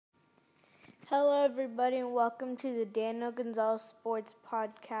Hello, everybody, and welcome to the Daniel Gonzalez Sports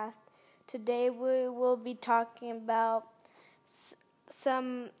Podcast. Today, we will be talking about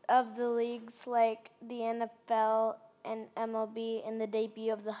some of the leagues like the NFL and MLB and the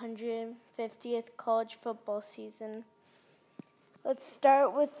debut of the 150th college football season. Let's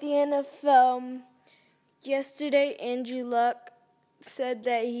start with the NFL. Yesterday, Andrew Luck said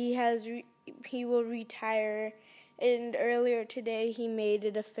that he will retire, and earlier today, he made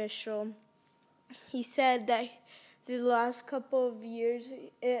it official. He said that through the last couple of years,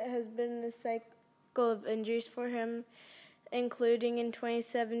 it has been a cycle of injuries for him, including in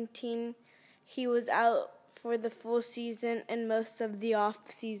 2017. He was out for the full season and most of the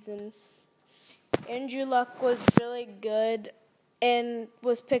off-season. Andrew Luck was really good and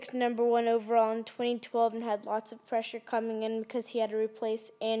was picked number 1 overall in 2012 and had lots of pressure coming in because he had to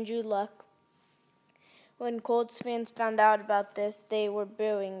replace Andrew Luck. When Colts fans found out about this, they were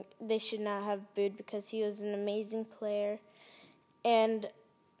booing. They should not have booed because he was an amazing player, and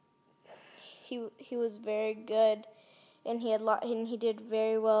he was very good, and he did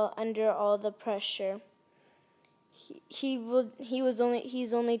very well under all the pressure. He's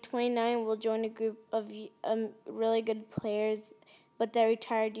only 29. Will join a group of really good players, but they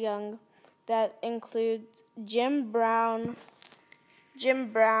retired young. That includes Jim Brown,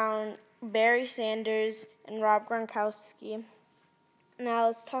 Barry Sanders, and Rob Gronkowski. Now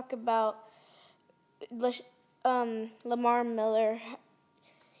let's talk about Lamar Miller.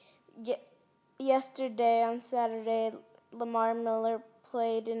 Yesterday on Saturday, Lamar Miller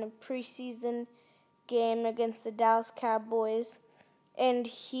played in a preseason game against the Dallas Cowboys, and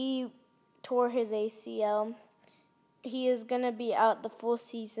he tore his ACL. He is going to be out the full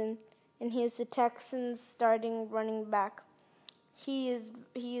season, and he is the Texans' starting running back. He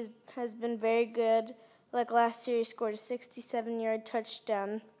has been very good. Like last year, he scored a 67-yard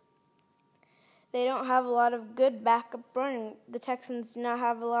touchdown. They don't have a lot of good backup running. The Texans do not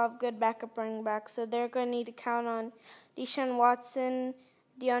have a lot of good backup running backs, so they're going to need to count on Deshaun Watson,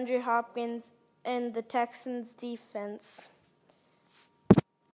 DeAndre Hopkins, and the Texans' defense.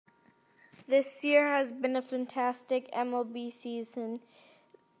 This year has been a fantastic MLB season.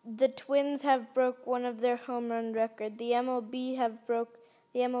 The Twins have broke one of their home run records. The MLB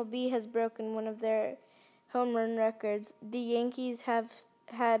has broken one of their home run records. The Yankees have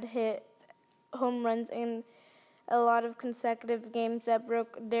had hit home runs in a lot of consecutive games that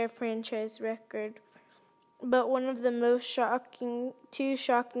broke their franchise record. But one of the two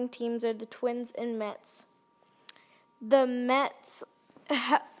shocking teams are the Twins and Mets. The Mets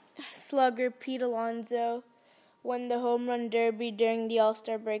slugger Pete Alonso won the home run derby during the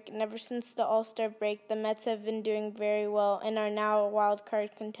All-Star break, and ever since the All-Star break, the Mets have been doing very well and are now a wild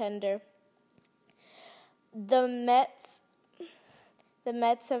card contender. The Mets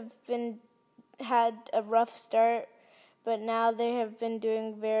have had a rough start, but now they have been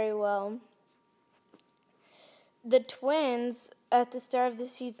doing very well. The Twins, at the start of the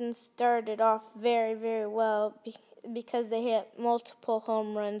season, started off very, very well because they hit multiple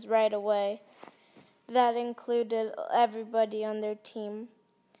home runs right away. That included everybody on their team.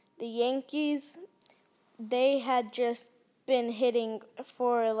 The Yankees, they had just been hitting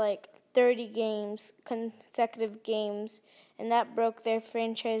for like 30 consecutive games, and that broke their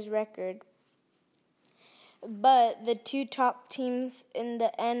franchise record. But the two top teams in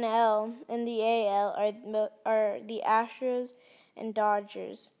the NL and the AL are the Astros and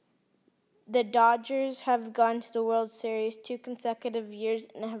Dodgers. The Dodgers have gone to the World Series 2 consecutive years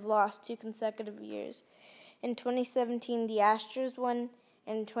and have lost 2 consecutive years. In 2017, the Astros won,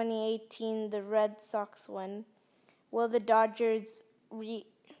 and in 2018, the Red Sox won. Will the Dodgers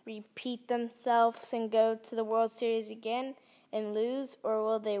repeat themselves and go to the World Series again and lose, or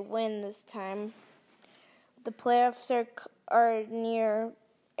will they win this time? The playoffs are near,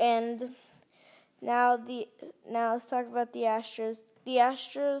 and now let's talk about the Astros. The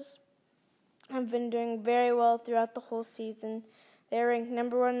Astros have been doing very well throughout the whole season. They're ranked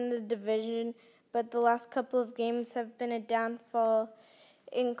number 1 in the division, but the last couple of games have been a downfall,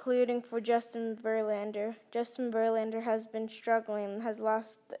 including for Justin Verlander. Justin Verlander has been struggling and has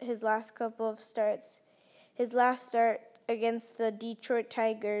lost his last couple of starts. His last start against the Detroit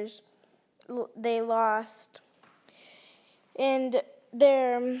Tigers, they lost. And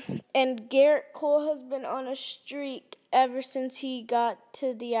Garrett Cole has been on a streak ever since he got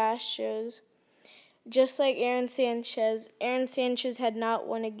to the Astros. Just like Aaron Sanchez had not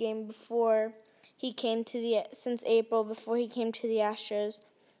won a game since April before he came to the Astros.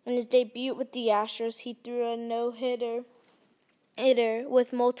 In his debut with the Astros, he threw a no-hitter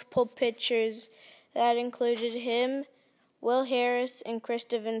with multiple pitchers that included him, Will Harris, and Chris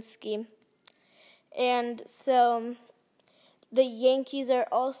Devenski. And so the Yankees are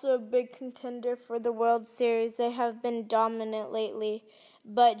also a big contender for the World Series. They have been dominant lately,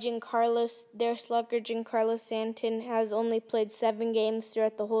 but their slugger Giancarlo Stanton has only played 7 games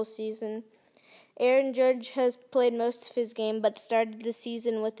throughout the whole season. Aaron Judge has played most of his game, but started the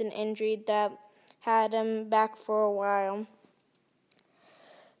season with an injury that had him back for a while.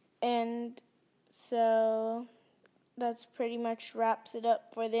 And so that's pretty much wraps it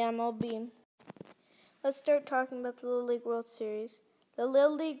up for the MLB. Let's start talking about the Little League World Series. The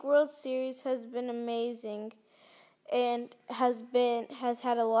Little League World Series has been amazing and has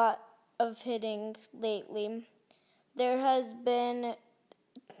had a lot of hitting lately. There has been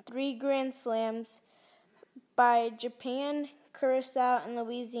 3 Grand Slams by Japan, Curacao, and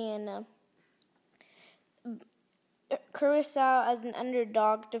Louisiana. Curacao, as an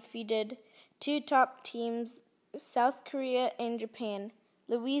underdog, defeated 2 top teams, South Korea and Japan.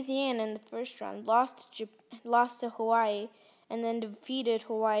 Louisiana, in the first round, lost to Hawaii, and then defeated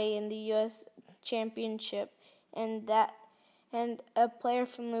Hawaii in the U.S. Championship. And a player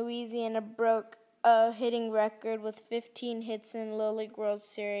from Louisiana broke a hitting record with 15 hits in Little League World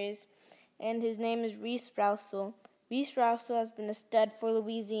Series, and his name is Reese Rousel. Reese Rousel has been a stud for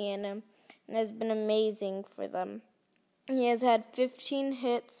Louisiana and has been amazing for them. He has had 15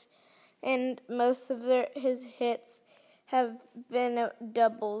 hits, and most of his hits have been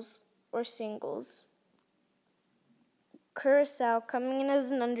doubles or singles. Curacao, coming in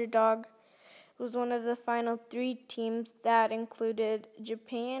as an underdog, was one of the final 3 teams that included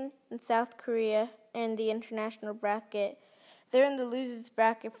Japan and South Korea in the international bracket. They're in the losers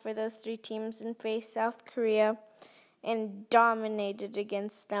bracket for those 3 teams and faced South Korea and dominated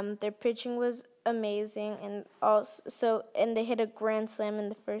against them. Their pitching was amazing, and they hit a grand slam in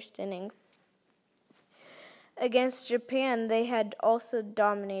the first inning. Against Japan, they had also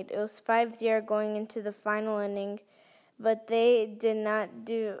dominated. It was 5-0 going into the final inning, but they did not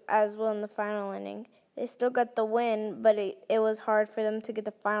do as well in the final inning. They still got the win, but it was hard for them to get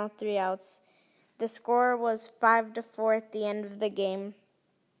the final 3 outs. The score was 5-4 at the end of the game.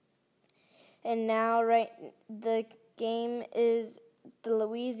 And now, the game is the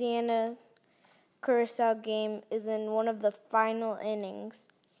Louisiana-Curacao game is in one of the final innings.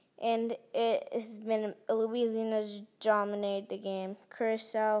 And it has been Louisiana's dominated the game.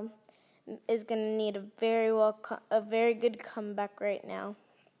 Curacao is going to need a very good comeback right now.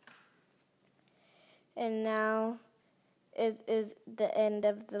 And now it is the end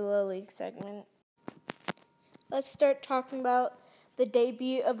of the Little League segment. Let's start talking about the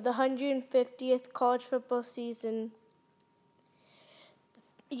debut of the 150th college football season.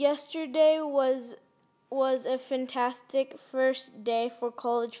 Yesterday was a fantastic first day for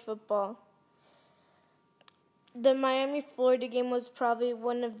college football. The Miami-Florida game was probably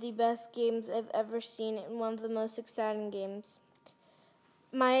one of the best games I've ever seen and one of the most exciting games.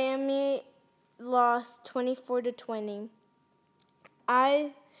 Miami lost 24-20.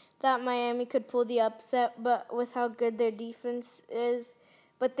 I thought Miami could pull the upset, but with how good their defense is,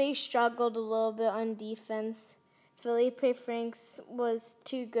 but they struggled a little bit on defense. Felipe Franks was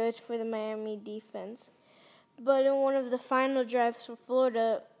too good for the Miami defense. But in one of the final drives for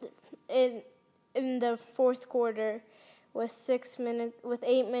Florida, in the fourth quarter, with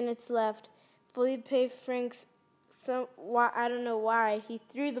 8 minutes left, Felipe Franks, I don't know why, he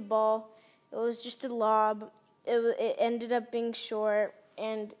threw the ball. It was just a lob. It ended up being short,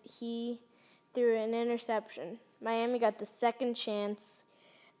 and he threw an interception. Miami got the second chance,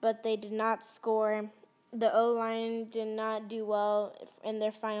 but they did not score. The O-line did not do well in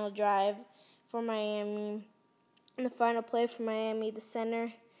their final drive for Miami. In the final play for Miami, the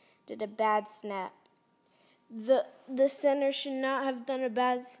center did a bad snap. The center should not have done a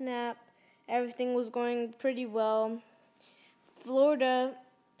bad snap. Everything was going pretty well. Florida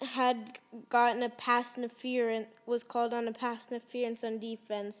had gotten was called on a pass interference on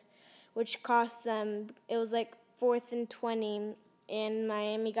defense, which cost them. It was like 4th and 20, and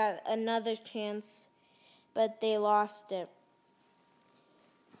Miami got another chance, but they lost it.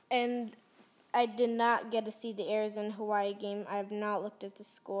 And I did not get to see the Arizona-Hawaii game. I have not looked at the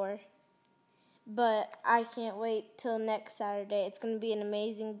score. But I can't wait till next Saturday. It's going to be an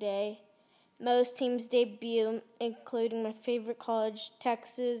amazing day. Most teams debut, including my favorite college,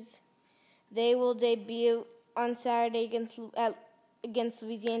 Texas. They will debut on Saturday against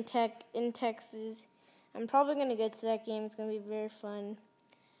Louisiana Tech in Texas. I'm probably going to go to that game. It's going to be very fun.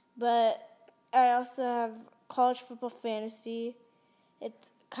 But I also have college football fantasy.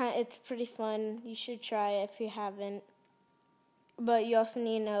 It's pretty fun. You should try it if you haven't. But you also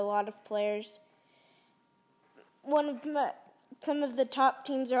need to know a lot of players. Some of the top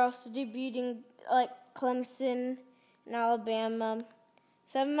teams are also debuting like Clemson and Alabama.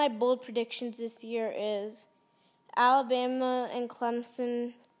 Some of my bold predictions this year is Alabama and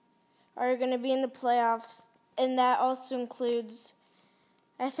Clemson are going to be in the playoffs, and that also includes,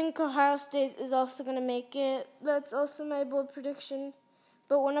 I think Ohio State is also going to make it. That's also my bold prediction.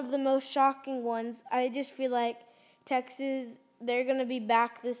 But one of the most shocking ones, I just feel like Texas, they're going to be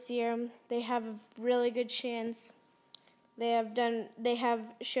back this year. They have a really good chance. They have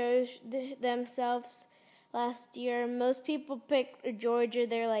shown themselves last year. Most people picked Georgia.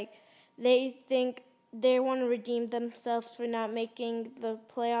 They think they want to redeem themselves for not making the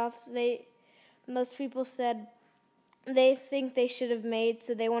playoffs. Most people said they think they should have made,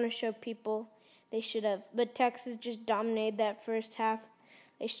 so they want to show people they should have. But Texas just dominated that first half.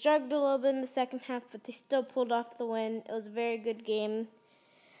 They struggled a little bit in the second half, but they still pulled off the win. It was a very good game.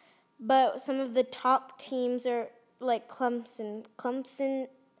 But some of the top teams are like Clemson. Clemson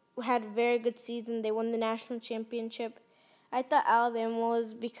had a very good season. They won the national championship. I thought Alabama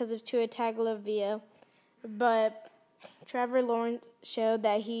was because of Tua Tagovailoa, but Trevor Lawrence showed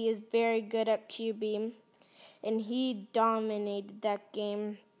that he is very good at QB, and he dominated that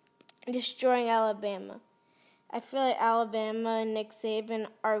game, destroying Alabama. I feel like Alabama and Nick Saban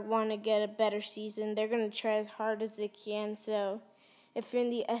want to get a better season. They're going to try as hard as they can. So if you're in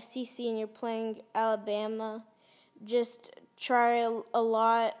the SEC and you're playing Alabama, just try a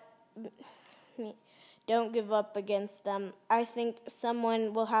lot. Don't give up against them. I think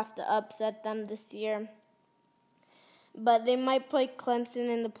someone will have to upset them this year. But they might play Clemson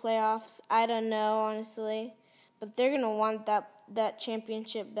in the playoffs. I don't know, honestly. But they're going to want that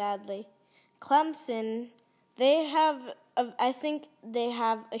championship badly. Clemson, I think they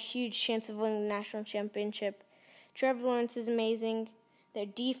have a huge chance of winning the national championship. Trevor Lawrence is amazing. Their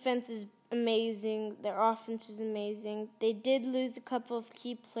defense is amazing. Their offense is amazing. They did lose a couple of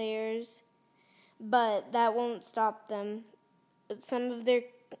key players, but that won't stop them. Some of their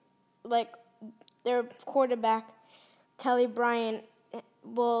quarterback, Kelly Bryant,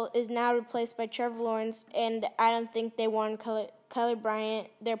 is now replaced by Trevor Lawrence, and I don't think they want Kelly Bryant.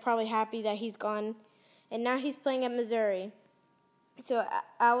 They're probably happy that he's gone, and now he's playing at Missouri. So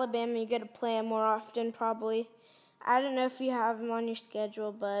Alabama, you got to play him more often probably. I don't know if you have him on your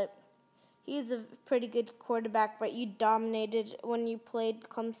schedule, but he's a pretty good quarterback, but you dominated when you played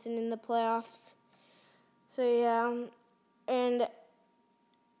Clemson in the playoffs. So, yeah, and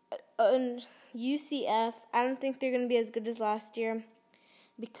UCF, I don't think they're going to be as good as last year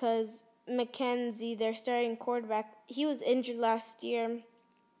because McKenzie, their starting quarterback, he was injured last year,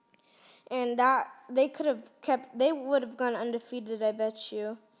 and that they would have gone undefeated, I bet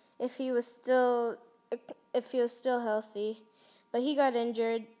you, if he was still healthy. But he got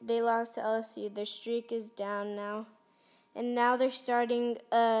injured. They lost to LSU. Their streak is down now. And now they're starting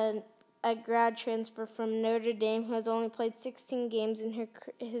a grad transfer from Notre Dame who has only played 16 games in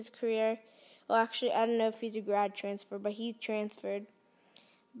his career. Well, actually, I don't know if he's a grad transfer, but he transferred.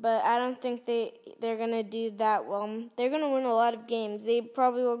 But I don't think they're going to do that well. They're going to win a lot of games. They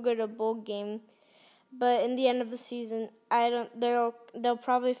probably will go to a bowl game. But in the end of the season, they'll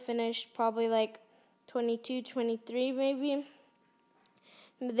probably finish like 22, 23 maybe.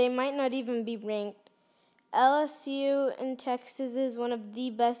 They might not even be ranked. LSU and Texas is one of the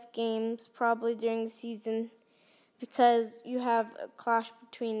best games probably during the season because you have a clash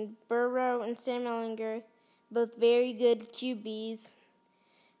between Burrow and Sam Ehlinger, both very good QBs,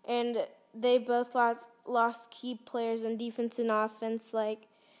 and they both lost key players on defense and offense. Like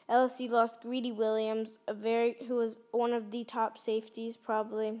LSU lost Greedy Williams, who was one of the top safeties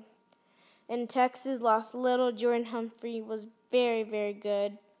probably. And Texas lost Little. Jordan Humphrey was very, very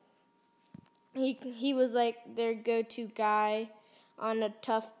good. He was like their go-to guy on a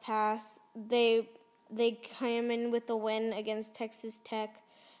tough pass. They came in with a win against Texas Tech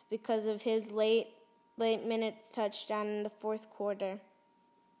because of his late minutes touchdown in the fourth quarter.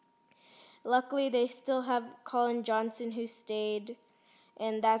 Luckily, they still have Colin Johnson who stayed,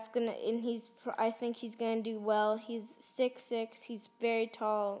 and I think he's gonna do well. He's 6'6", he's very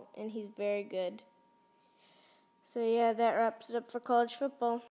tall, and he's very good. So yeah, that wraps it up for college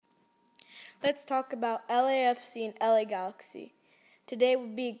football. Let's talk about LAFC and LA Galaxy. Today will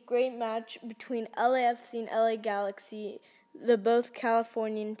be a great match between LAFC and LA Galaxy, the both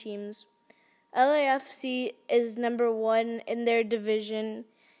Californian teams. LAFC is number 1 in their division,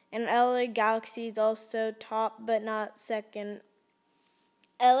 and LA Galaxy is also top but not second.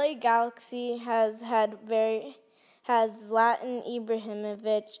 LA Galaxy has Zlatan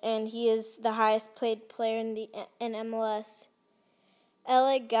Ibrahimovic, and he is the highest paid player in MLS.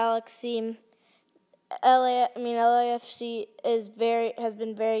 LAFC has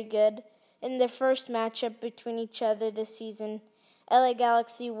been very good. in their first matchup between each other this season. LA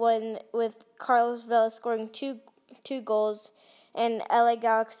Galaxy won with Carlos Vela scoring two goals, and LA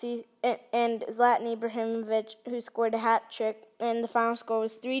Galaxy and Zlatan Ibrahimovic, who scored a hat trick, and the final score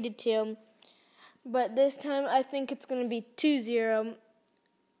was 3-2. But this time, I think it's going to be 2-0.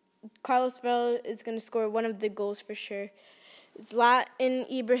 Carlos Vela is going to score one of the goals for sure. Zlatan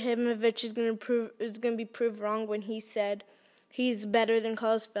Ibrahimovic is going to be proved wrong when he said he's better than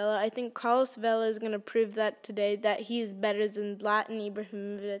Carlos Vela. I think Carlos Vela is going to prove that today, that he is better than Zlatan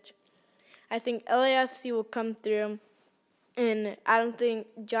Ibrahimovic. I think LAFC will come through, and I don't think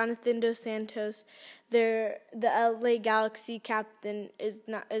Jonathan Dos Santos, the LA Galaxy captain, is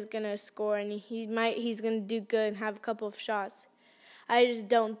going to score, and he's going to do good and have a couple of shots. I just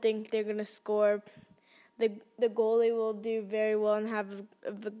don't think they're going to score. The goalie will do very well and have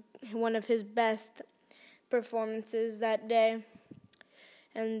one of his best performances that day.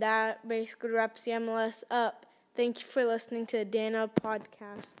 And that basically wraps the MLS up. Thank you for listening to the Dana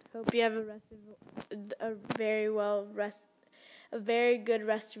podcast. Hope you have a very good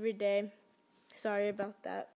rest of your day. Sorry about that.